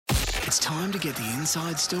It's time to get the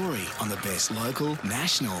inside story on the best local,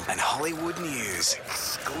 national and Hollywood news.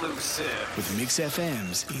 Exclusive with Mix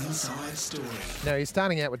FM's Inside Story. Now, you're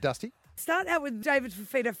starting out with Dusty. Start out with David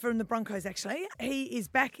Fifita from the Broncos, actually. He is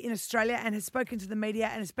back in Australia and has spoken to the media,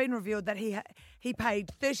 and it's been revealed that he paid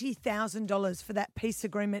 $30,000 for that peace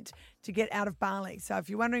agreement to get out of Bali. So if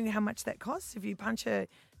you're wondering how much that costs, if you punch a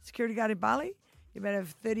security guard in Bali, you better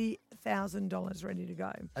have $30,000 ready to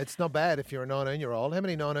go. It's not bad if you're a 19-year-old. How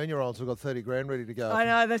many 19-year-olds have got 30 grand ready to go? I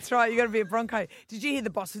know, that's right. You got to be a Bronco. Did you hear the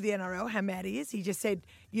boss of the NRL, how mad he is? He just said,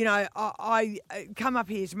 I come up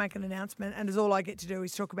here to make an announcement, and all I get to do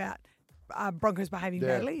is talk about Broncos behaving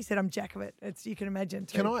badly. He said, I'm jack of it. You can imagine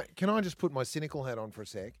too. Can I just put my cynical hat on for a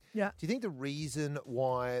sec? Yeah. Do you think the reason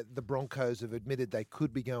why the Broncos have admitted they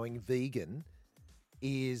could be going vegan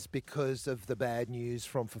is because of the bad news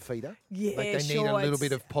from Fifita? Yeah, they need a little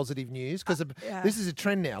bit of positive news because this is a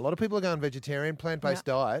trend now. A lot of people are going vegetarian, plant-based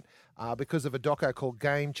diet because of a doco called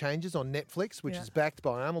Game Changers on Netflix, which is backed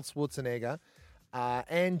by Arnold Schwarzenegger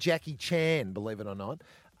and Jackie Chan, believe it or not.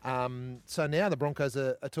 So now the Broncos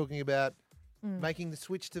are talking about making the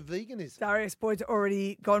switch to veganism. Darius Boyd's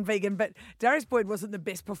already gone vegan, but Darius Boyd wasn't the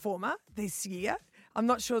best performer this year. I'm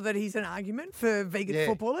not sure that he's an argument for vegan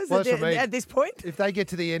footballers at this point. If they get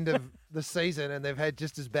to the end of the season and they've had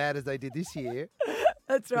just as bad as they did this year,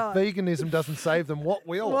 that's right. If veganism doesn't save them, what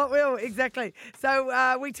will? What will, exactly.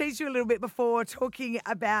 So we teased you a little bit before talking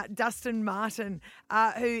about Dustin Martin,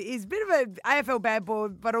 who is a bit of an AFL bad boy,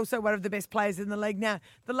 but also one of the best players in the league. Now,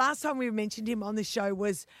 the last time we mentioned him on this show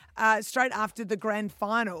was straight after the grand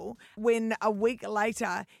final, when a week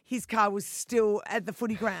later his car was still at the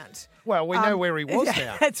footy ground. Well, we know where he was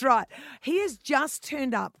now. That's right. He has just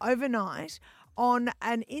turned up overnight on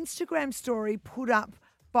an Instagram story put up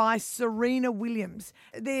by Serena Williams.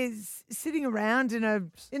 They're sitting around in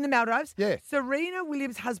the Maldives. Yeah. Serena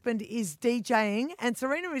Williams' husband is DJing, and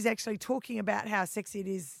Serena is actually talking about how sexy it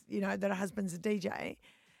is, that her husband's a DJ.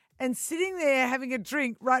 And sitting there having a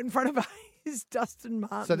drink right in front of her is Dustin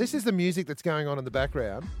Martin. So this is the music that's going on in the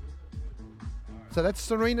background. So that's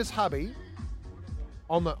Serena's hubby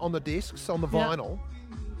on the discs, on the vinyl.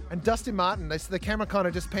 And Dustin Martin, the camera kind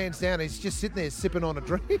of just pans down. He's just sitting there sipping on a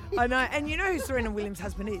drink. I know. And you know who Serena Williams'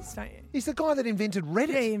 husband is, don't you? He's the guy that invented Reddit.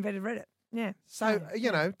 Yeah, he invented Reddit. Yeah. So,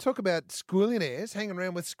 talk about schoolionaires, hanging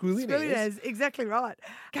around with schoolionaires. Exactly right.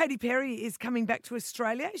 Katy Perry is coming back to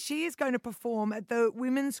Australia. She is going to perform at the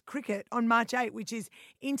Women's Cricket on March 8, which is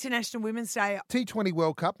International Women's Day. T20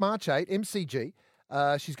 World Cup, March 8, MCG.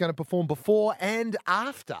 She's going to perform before and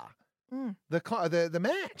after the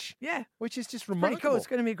match. Yeah. Which is just remarkable. Pretty cool. It's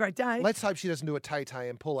going to be a great day. Let's hope she doesn't do a tay-tay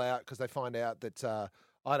and pull out because they find out that,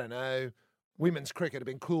 I don't know, women's cricket have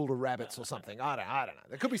been cool to rabbits or something. I don't know.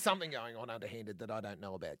 There could be something going on underhanded that I don't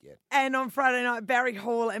know about yet. And on Friday night, Barry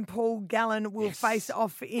Hall and Paul Gallen will face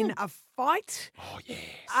off in a fight. Oh, yes.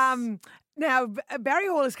 Now, Barry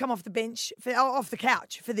Hall has come off the bench, off the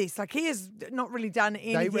couch for this. Like, he has not really done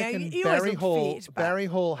anything. They reckon he Barry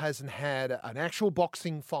Hall hasn't had an actual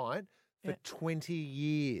boxing fight for 20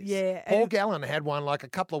 years. Yeah. Paul Gallen had one like a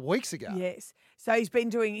couple of weeks ago. Yes. So he's been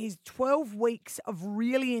doing his 12 weeks of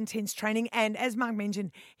really intense training. And as Mark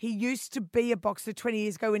mentioned, he used to be a boxer 20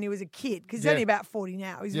 years ago when he was a kid, because he's only about 40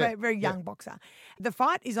 now. He's a very young boxer. The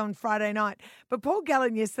fight is on Friday night. But Paul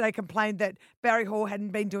Gallen yesterday complained that Barry Hall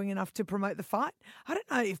hadn't been doing enough to promote the fight. I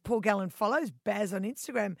don't know if Paul Gallen follows Baz on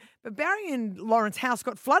Instagram, but Barry and Lawrence House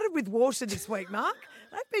got flooded with water this week, Mark.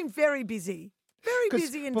 They've been very busy. Very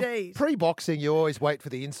busy indeed. Pre-boxing, you always wait for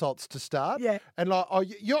the insults to start. Yeah. And like,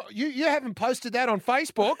 you haven't posted that on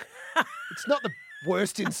Facebook. It's not the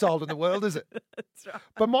worst insult in the world, is it? That's right.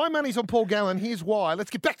 But my money's on Paul Gallen. Here's why.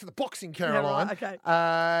 Let's get back to the boxing, Caroline. Yeah,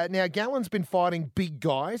 right, okay. Now, Gallen's been fighting big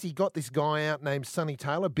guys. He got this guy out named Sonny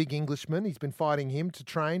Taylor, big Englishman. He's been fighting him to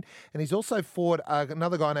train. And he's also fought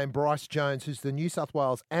another guy named Bryce Jones, who's the New South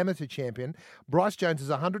Wales amateur champion. Bryce Jones is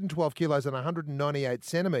 112 kilos and 198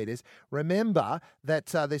 centimetres. Remember that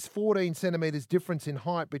there's 14 centimetres difference in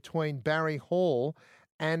height between Barry Hall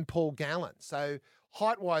and Paul Gallen. So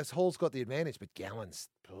height-wise, Hall's got the advantage, but Gallen's,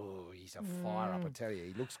 he's a fire-up, I tell you.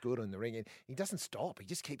 He looks good in the ring. He doesn't stop. He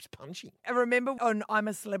just keeps punching. I remember on I'm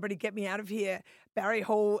a Celebrity, Get Me Out of Here, Barry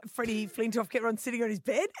Hall, Freddie Flintoff kept on sitting on his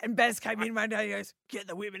bed, and Baz came in one day and he goes, get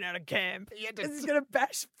the women out of camp. He's going to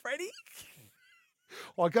bash Freddie.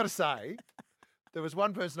 Well, I've got to say, there was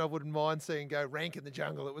one person I wouldn't mind seeing go rank in the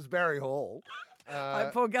jungle. It was Barry Hall.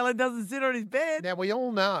 Paul Gallen doesn't sit on his bed. Now, we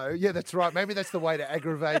all know, that's right. Maybe that's the way to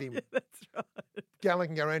aggravate him. That's right. Gallen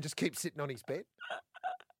can go around, just keep sitting on his bed.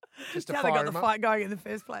 Just to That's how they fire got him the up. fight going in the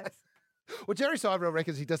first place. Well, Jerry Seinfeld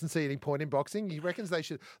reckons he doesn't see any point in boxing. He reckons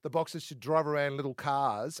the boxers should drive around little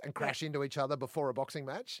cars and crash into each other before a boxing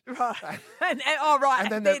match. Right. And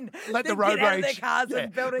then let the then road get out of rage their cars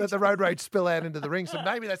and build let each the road rage spill out into the ring. So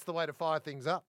maybe that's the way to fire things up.